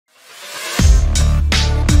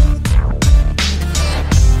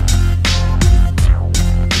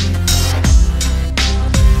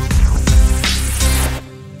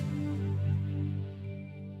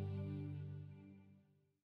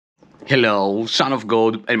Hello, Son of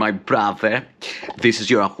God and my brother. This is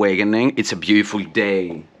your awakening. It's a beautiful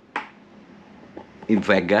day in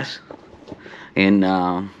Vegas, in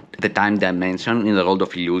the time dimension, in the world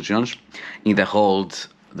of illusions, in the world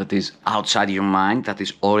that is outside your mind, that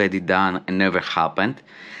is already done and never happened,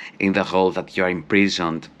 in the world that you are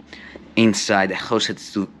imprisoned inside, hosted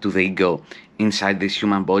to the ego, inside this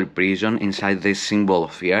human body prison, inside this symbol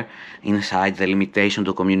of fear, inside the limitation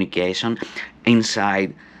to communication,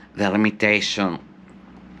 inside the limitation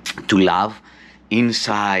to love,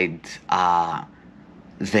 inside the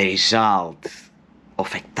result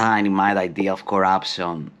of a tiny mind idea of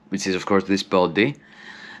corruption, which is of course this body,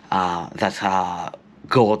 that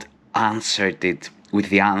God answered it with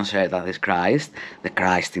the answer that is Christ, the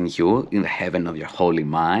Christ in you, in the heaven of your holy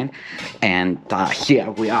mind. And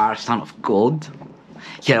here we are, Son of God.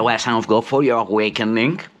 Here we are, Son of God, for your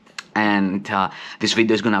awakening. And this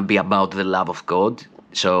video is gonna be about the love of God.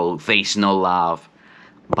 So there is no love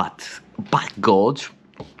but God.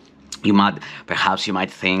 Perhaps you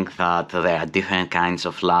might think that there are different kinds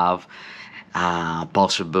of love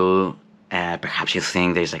possible. Perhaps you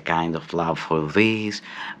think there's a kind of love for this,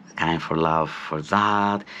 a kind of love for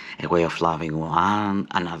that, a way of loving one,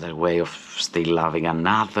 another way of still loving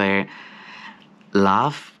another.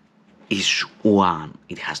 Love is one.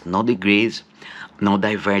 It has no degrees, no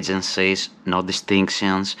divergences, no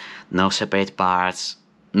distinctions, no separate parts,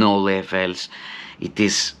 no levels. It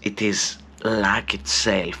is like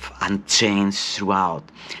itself, unchanged throughout.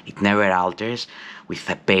 It never alters with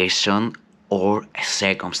a person or a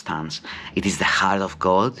circumstance. It is the heart of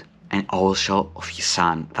God and also of His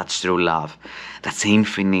Son. That's true love. That's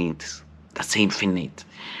infinite. That's infinite.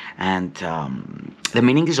 And the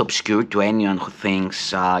meaning is obscure to anyone who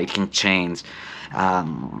thinks it can change.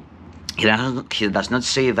 He does not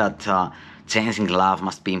say that changing love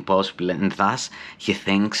must be impossible, and thus he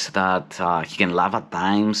thinks that he can love at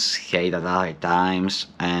times, hate at other times,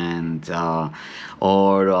 and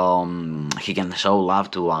or he can show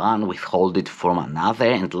love to one, withhold it from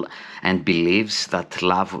another, and believes that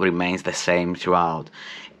love remains the same throughout.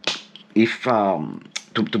 If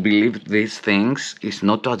to believe these things is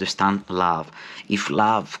not to understand love. If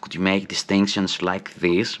love could make distinctions like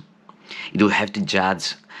this, it would have to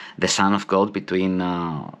judge the Son of God between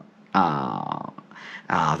the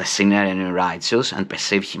sinner and the righteous and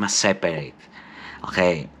perceive him as separate.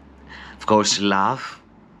 Okay, of course, love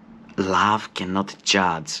cannot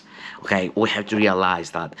judge. Okay, we have to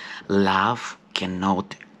realize that love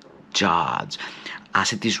cannot judge,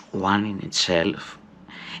 as it is one in itself.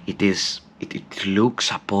 It looks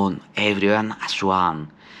upon everyone as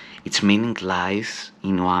one. Its meaning lies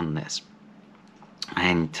in oneness,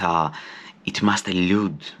 and it must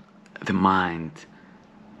elude the mind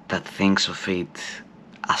that thinks of it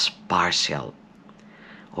as partial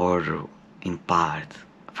or in part,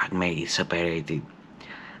 fragmented, separated.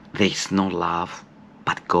 There is no love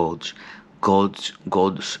but God's.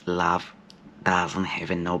 God's love doesn't have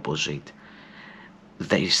an opposite.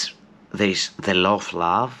 There is the law of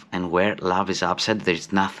love, and where love is absent, there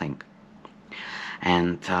is nothing.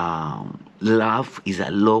 And love is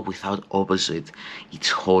a law without opposite. Its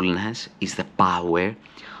wholeness is the power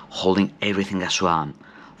holding everything as one,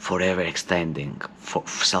 forever extending,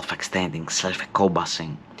 self-extending,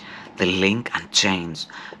 self-encompassing. The link unchanged,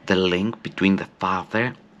 the link between the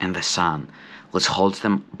Father and the Son, which holds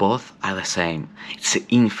them both are the same. It's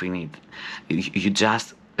infinite. You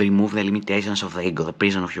just remove the limitations of the ego, the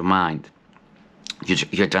prison of your mind.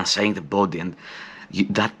 You're transcending the body, and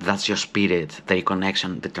that's your spirit, the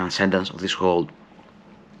reconnection, the transcendence of this world.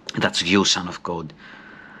 That's you, Son of God.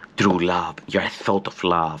 True love. You're a thought of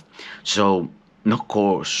love. So no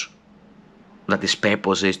course that its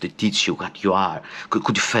purpose is to teach you what you are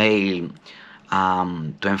could fail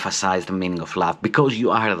to emphasize the meaning of love, because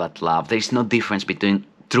you are that love. There is no difference between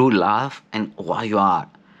true love and what you are.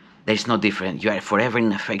 There is no difference. You are forever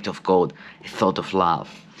in effect of God, a thought of love.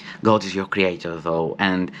 God is your creator, though,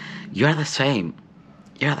 and you are the same.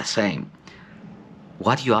 You are the same.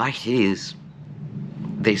 What you are, He is.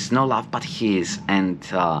 There is no love but His, and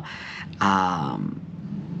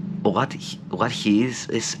what He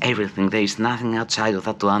is everything. There is nothing outside of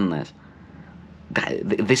that oneness.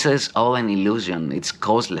 This is all an illusion. It's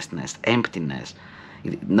causelessness, emptiness,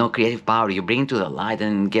 no creative power. You bring it to the light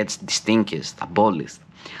and it gets extinguished, abolished.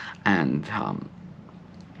 And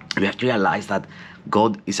you have to realize that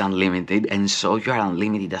God is unlimited, and so you are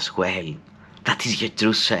unlimited as well. That is your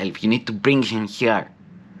true self. You need to bring Him here,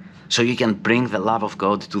 so you can bring the love of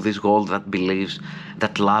God to this world that believes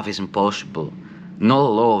that love is impossible. No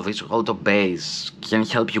law of this world obeys can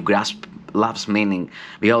help you grasp love's meaning,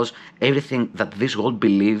 because everything that this world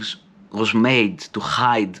believes was made to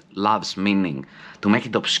hide love's meaning, to make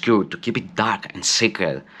it obscure, to keep it dark and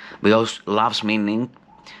secret, because love's meaning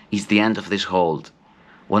is the end of this world.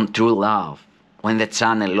 When true love, when the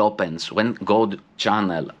channel opens, when God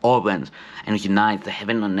channel opens and unites the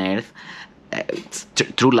heaven on earth,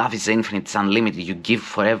 true love is infinite, it's unlimited. You give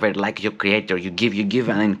forever like your creator. You give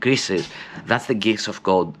and increases. That's the gifts of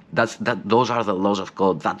God. Those are the laws of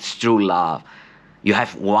God. That's true love. You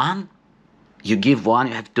have one, you give one,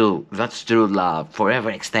 you have two. That's true love,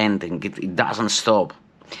 forever extending. It doesn't stop.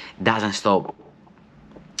 It doesn't stop.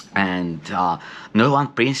 And no one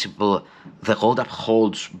principle the God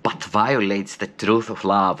upholds but violates the truth of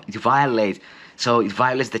love. It violates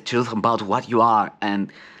the truth about what you are,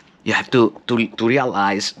 and you have to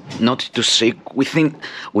realize not to seek within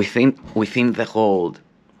the God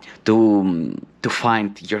to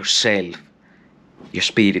find yourself, your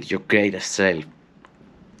spirit, your greatest self,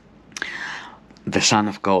 the Son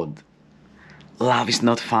of God. Love is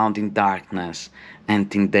not found in darkness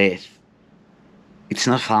and in death. It's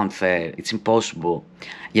not found there. It's impossible.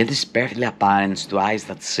 Yet it's perfectly apparent to eyes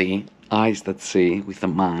that see with the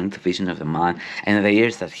mind, the vision of the mind, and the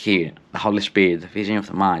ears that hear, the Holy Spirit, the vision of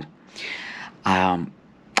the mind.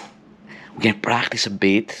 We can practice a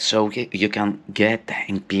bit so you can get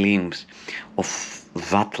a glimpse of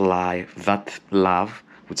that life, that love,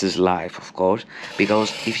 which is life, of course.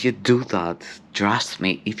 Because if you do that, trust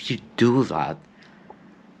me, if you do that,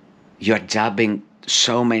 you are jumping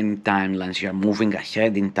so many timelines, you are moving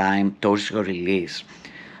ahead in time towards your release,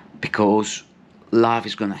 because love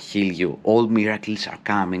is gonna heal you. All miracles are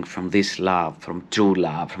coming from this love, from true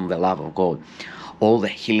love, from the love of God. All the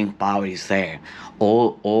healing power is there.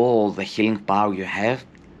 All the healing power you have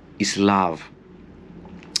is love.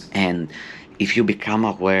 And if you become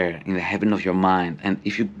aware in the heaven of your mind, and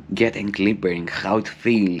if you get a glimpsing how it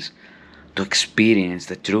feels to experience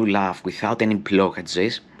the true love without any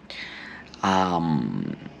blockages,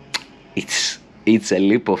 it's a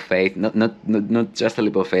leap of faith, not just a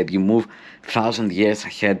leap of faith. You move 1,000 years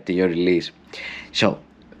ahead to your release. So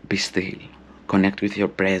be still, connect with your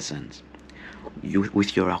presence,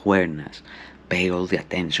 with your awareness. Pay all the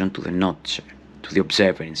attention to the nurture, to the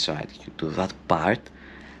observer inside you, to that part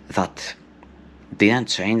that didn't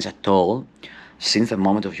change at all since the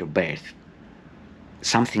moment of your birth.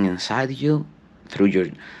 Something inside you, through your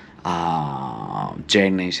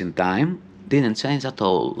journeys in time, didn't change at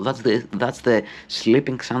all. That's the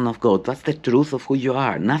sleeping Son of God. That's the truth of who you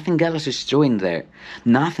are. Nothing else is true in there.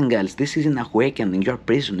 Nothing else. This is an awakening. You're a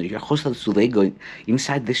prisoner. You're hostile to the ego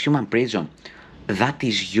inside this human prison. That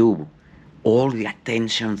is you. All the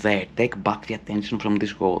attention there. Take back the attention from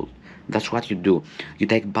this world. That's what you do. You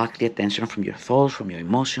take back the attention from your thoughts, from your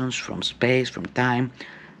emotions, from space, from time.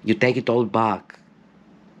 You take it all back.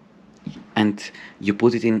 And you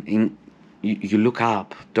put it in you look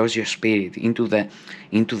up towards your spirit, into the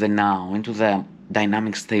now, into the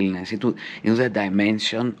dynamic stillness, into the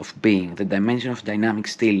dimension of being, the dimension of dynamic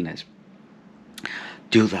stillness.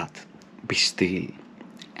 Do that. Be still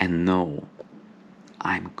and know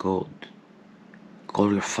I'm God.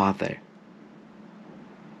 Call your Father,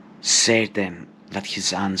 certain that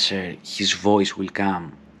his answer, his voice will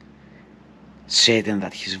come, certain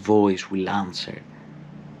that his voice will answer.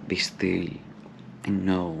 Be still and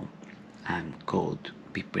know I'm God.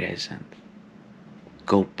 Be present.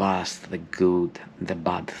 Go past the good, the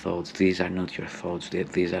bad thoughts. These are not your thoughts.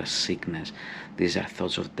 These are sickness. These are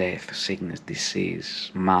thoughts of death, sickness,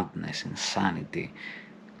 disease, madness, insanity.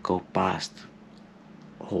 Go past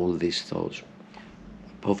all these thoughts.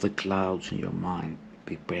 Above the clouds in your mind,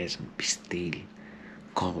 be present, be still.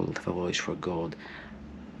 Call the voice for God.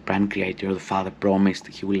 Prime Creator, the Father promised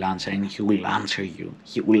He will answer, and He will answer you.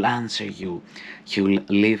 He will answer you. He will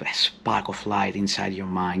leave a spark of light inside your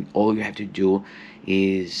mind. All you have to do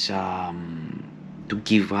is to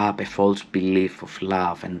give up a false belief of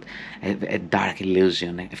love and a dark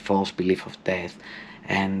illusion, a false belief of death,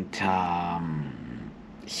 and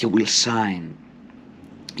He will shine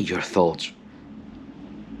your thoughts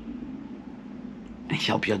and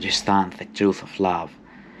help you understand the truth of love.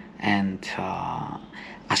 And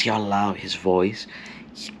as you allow His voice,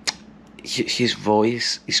 His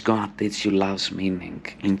voice is gonna teach you love's meaning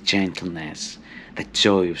in gentleness, the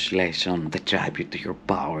joyous lesson, the tribute to your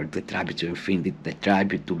power, the tribute to infinity, the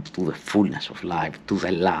tribute to the fullness of life, to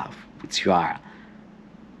the love which you are.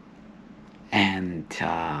 And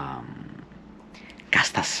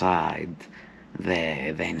cast aside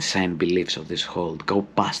the insane beliefs of this world. Go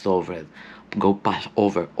past over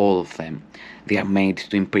all of them. They are made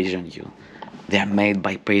to imprison you. They are made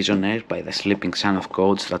by prisoners, by the sleeping Son of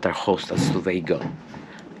gods that are hostiles to the ego.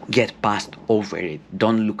 Get past over it.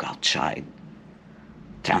 Don't look outside.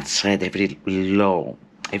 Transcend every law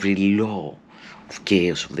of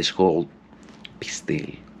chaos of this world. Be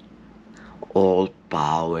still. All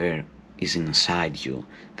power is inside you.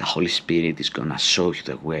 The Holy Spirit is gonna show you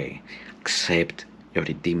the way. Accept your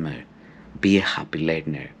Redeemer. Be a happy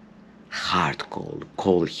learner. Heart call.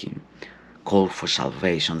 Call Him. Call for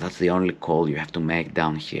salvation. That's the only call you have to make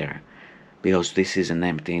down here. Because this is an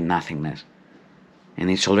empty nothingness. And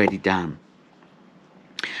it's already done.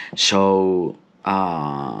 So,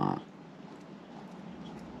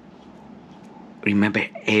 remember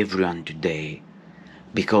everyone today,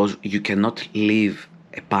 because you cannot live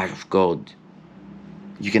a part of God.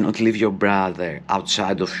 You cannot leave your brother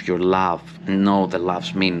outside of your love and know the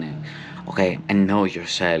love's meaning, okay, and know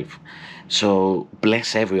yourself. So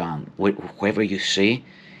bless everyone, whoever you see,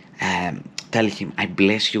 tell him, I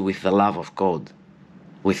bless you with the love of God.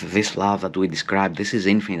 With this love that we describe, this is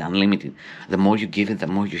infinite, unlimited. The more you give it, the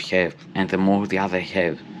more you have, and the more the other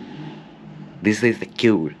have. This is the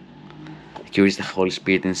cure. The cure is the Holy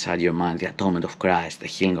Spirit inside your mind, the atonement of Christ, the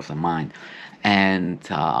healing of the mind. And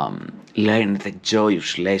learn the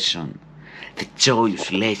joyous lesson. The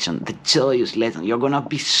joyous lesson. The joyous lesson. You're gonna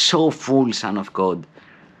be so full, son of God,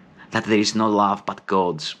 that there is no love but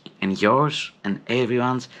God's. And yours, and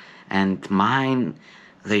everyone's, and mine,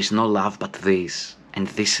 there is no love but this. And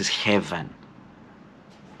this is heaven.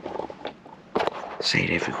 Say it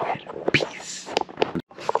everywhere. Peace.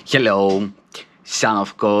 Hello, son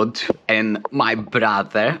of God and my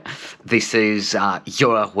brother. This is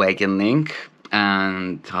your awakening,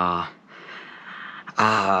 and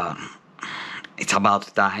it's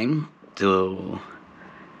about time to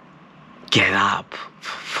get up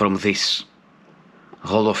from this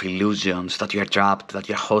hole of illusions that you are trapped, that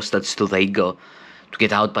you are hostage to the ego, to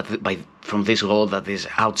get out from this hole that is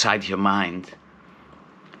outside your mind.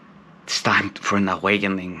 It's time for an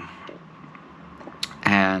awakening.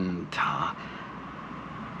 And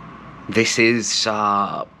this is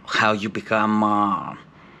how you become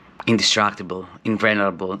indestructible,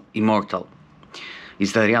 invulnerable, immortal.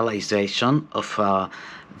 It's the realization of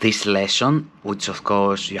this lesson, which of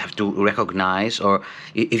course you have to recognize, or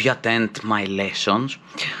if you attend my lessons,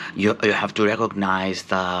 you have to recognize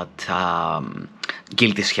that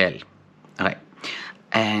guilt is hell. Okay.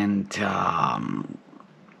 And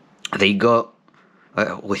the ego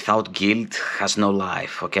without guilt has no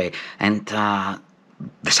life. Okay. And the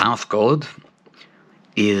Son of God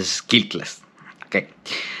is guiltless. Okay.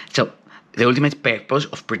 So the ultimate purpose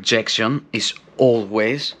of projection is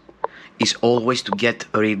always to get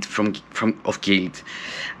rid of guilt.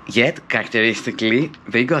 Yet, characteristically,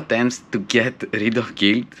 the ego attempts to get rid of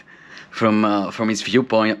guilt from its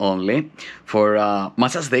viewpoint only. For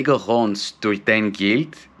much as the ego wants to retain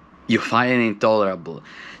guilt, you find it intolerable,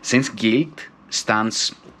 since guilt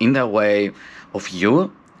stands in the way of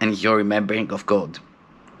you and your remembering of God.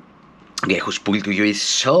 Okay, whose pull to you is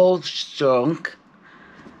so strong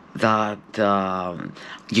that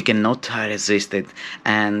you cannot resist it.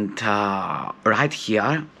 And right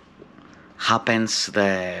here occurs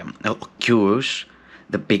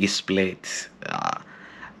the biggest split,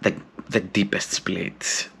 the deepest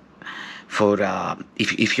split. For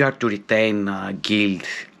if you are to retain guilt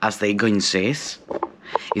as the ego insists,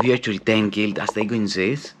 you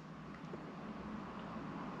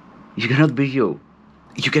cannot be you.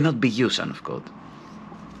 You cannot be you, son of God.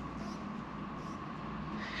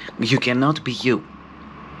 You cannot be you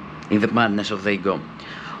in the madness of the ego.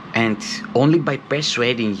 And only by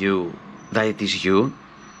persuading you that it is you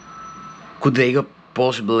could the ego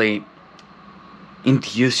possibly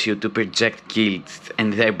induce you to project guilt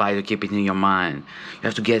and thereby to keep it in your mind. You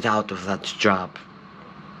have to get out of that trap.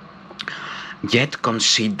 Yet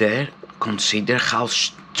consider how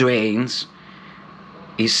strange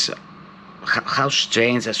a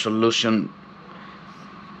solution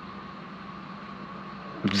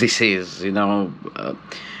this is.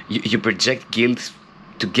 You project guilt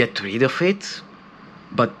to get rid of it,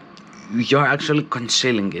 but you're actually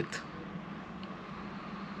concealing it.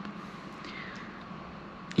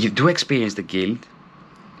 You do experience the guilt,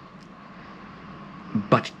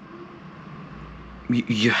 but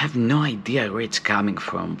you have no idea where it's coming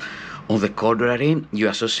from. On the contrary, you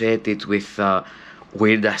associate it with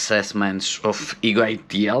weird assessments of ego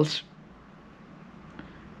ideals,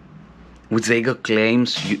 which the ego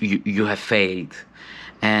claims you have failed.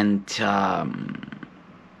 And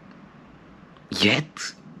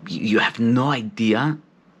yet you have no idea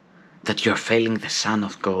that you're failing the Son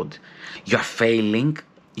of God. You're failing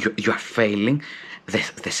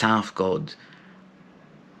the Son of God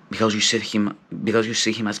because you see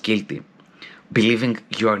him as guilty. believing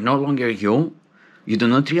you are no longer you, you do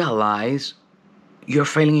not realize you're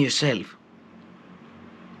failing yourself.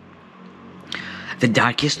 The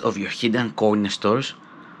darkest of your hidden cornerstones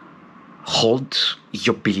hold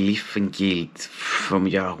your belief in guilt from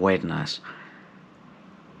your awareness.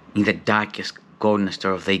 In the darkest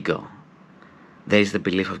cornerstone of the ego, there is the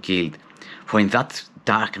belief of guilt. For in that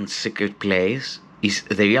dark and secret place is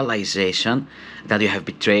the realization that you have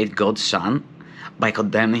betrayed God's Son by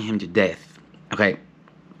condemning him to death. Okay?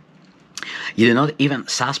 You do not even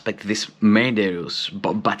suspect this murderous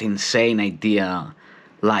but insane idea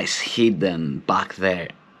lies hidden back there.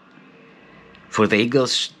 For the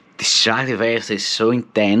ego's destructive earth is so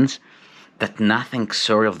intense that nothing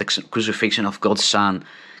short of the crucifixion of God's Son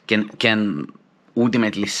can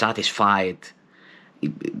ultimately satisfy it.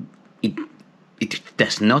 It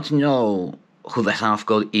does not know who the Son of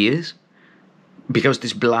God is because it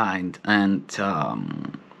is blind, and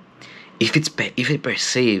if it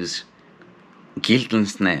perceives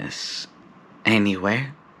guiltlessness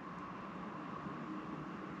anywhere,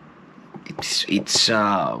 it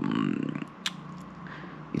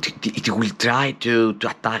will try to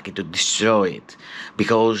attack it, to destroy it,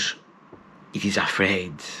 because it is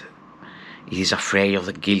afraid. It is afraid of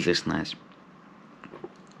the guiltlessness.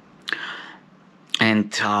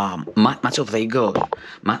 And much of the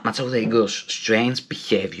ego's strange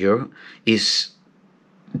behavior is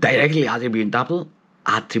directly attributable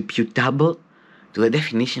to the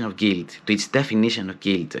definition of guilt, to its definition of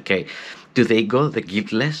guilt. Okay, to the ego, the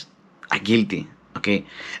guiltless are guilty. Okay,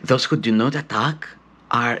 those who do not attack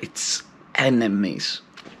are its enemies.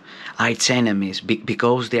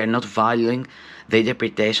 Because they are not valuing the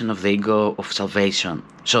interpretation of the ego of salvation,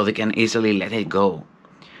 so they can easily let it go.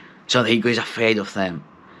 So the ego is afraid of them.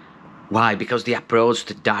 Why? Because they approach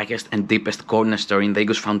the darkest and deepest cornerstone in the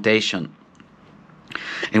ego's foundation.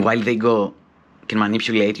 And while the ego can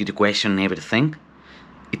manipulate you to question everything,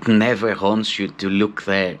 it never wants you to look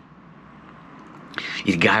there.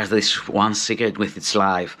 It guards this one secret with its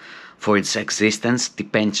life, for its existence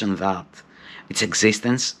depends on that. Its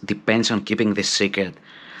existence depends on keeping this secret.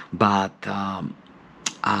 But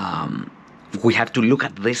we have to look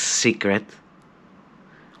at this secret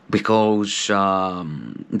because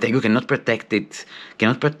the ego cannot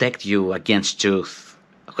protect you against truth.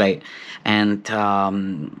 Okay, and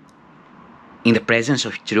in the presence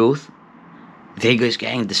of truth, the ego is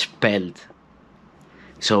getting dispelled.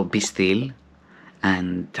 So be still,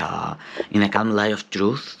 and in a calm light of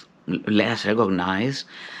truth, let us recognize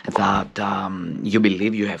that you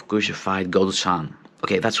believe you have crucified God's Son.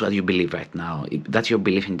 Okay, that's what you believe right now. That's your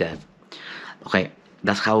belief in death. Okay,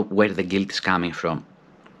 that's where the guilt is coming from.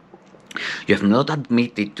 You have not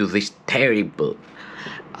admitted to this terrible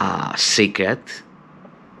secret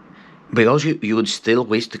because you would still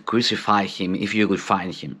wish to crucify him if you could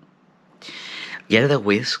find him. Yet the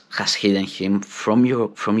wish has hidden him from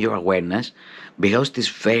your awareness because it is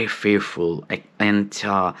very fearful, and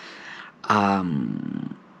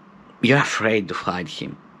you're afraid to find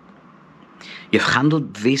him. You've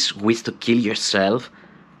handled this wish to kill yourself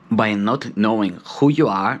by not knowing who you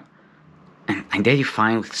are and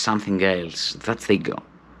identifying with something else. That's the ego.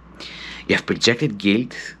 You have projected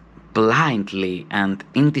guilt blindly and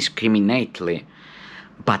indiscriminately,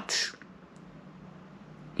 but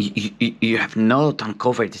you have not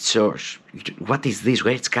uncovered its source. What is this?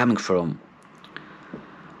 Where it's coming from?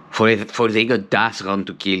 For the ego does want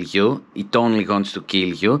to kill you. It only wants to kill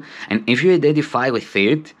you. And if you identify with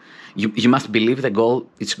it, you must believe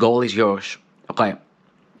its goal is yours. Okay.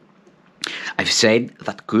 I've said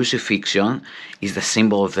that crucifixion is the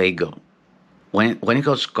symbol of the ego. When it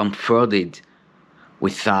was confronted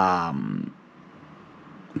with the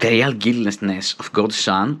real guiltlessness of God's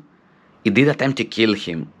Son, it did attempt to kill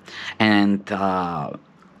him. And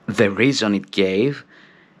the reason it gave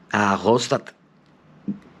was that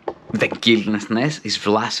the guiltlessness is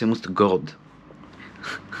blasphemous to God.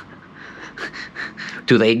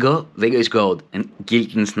 To the ego is God, and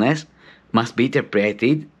guiltlessness must be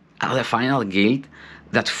interpreted as the final guilt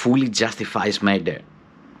that fully justifies murder.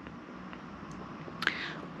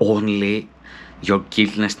 Only your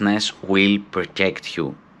guiltlessness will protect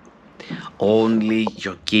you. Only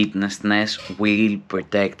your guiltlessness will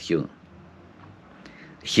protect you.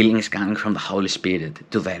 Healing is coming from the Holy Spirit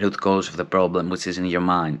to the root cause of the problem, which is in your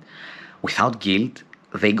mind. Without guilt,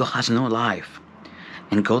 the ego has no life.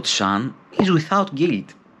 And God's Son is without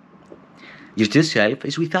guilt. Your true self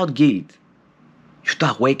is without guilt. You have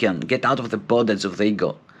to awaken, get out of the bondage of the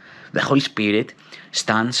ego. The Holy Spirit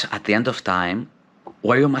stands at the end of time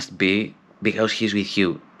where you must be because He is with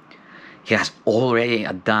you. He has already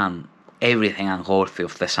done everything unworthy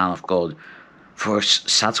of the Son of God. For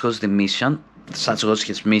such was the mission, such was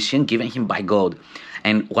his mission given him by God.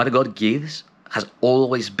 And what God gives has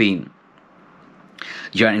always been.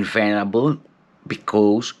 You are invulnerable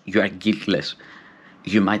because you are guiltless.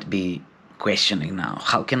 You might be questioning now,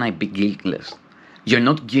 how can I be guiltless? You're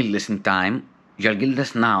not guiltless in time, you're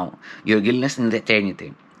guiltless now. You're guiltless in the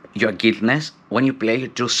eternity. You're guiltless when you play your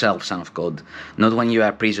true self, Son of God, not when you are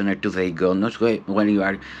a prisoner to the ego, not when you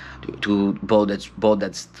are bondage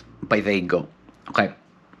by the ego. Okay?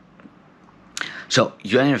 So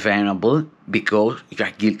you are invulnerable because you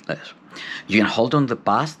are guiltless. You can hold on the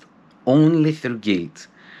past only through guilt.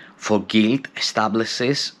 For guilt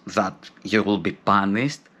establishes that you will be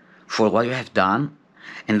punished for what you have done,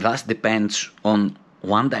 and thus depends on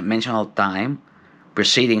one-dimensional time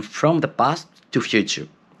proceeding from the past to future.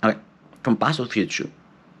 Okay, from past to future.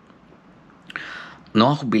 No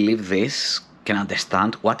one who believes this can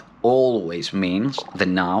understand what always means the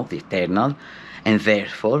now, the eternal, and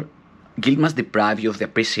therefore guilt must deprive you of the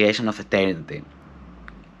appreciation of eternity.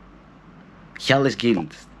 Hell is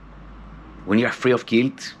guilt. When you are free of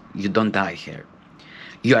guilt, you don't die here.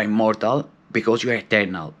 You are immortal because you are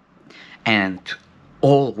eternal. And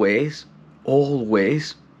always,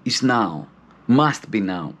 always is now. Must be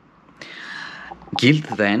now. Guilt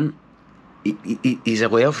then is a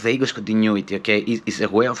way of the ego's continuity, okay? Is a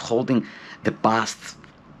way of holding the past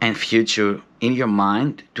and future in your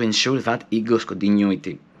mind to ensure that ego's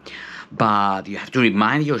continuity. But you have to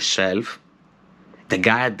remind yourself the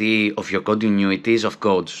guarantee of your continuity is of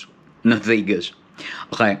God's, not the ego's.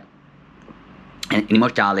 Okay? And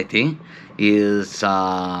immortality is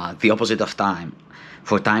the opposite of time.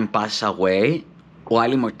 For time passes away,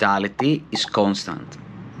 while immortality is constant.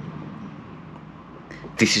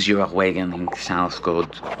 This is your awakening, Son of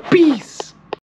God. Peace!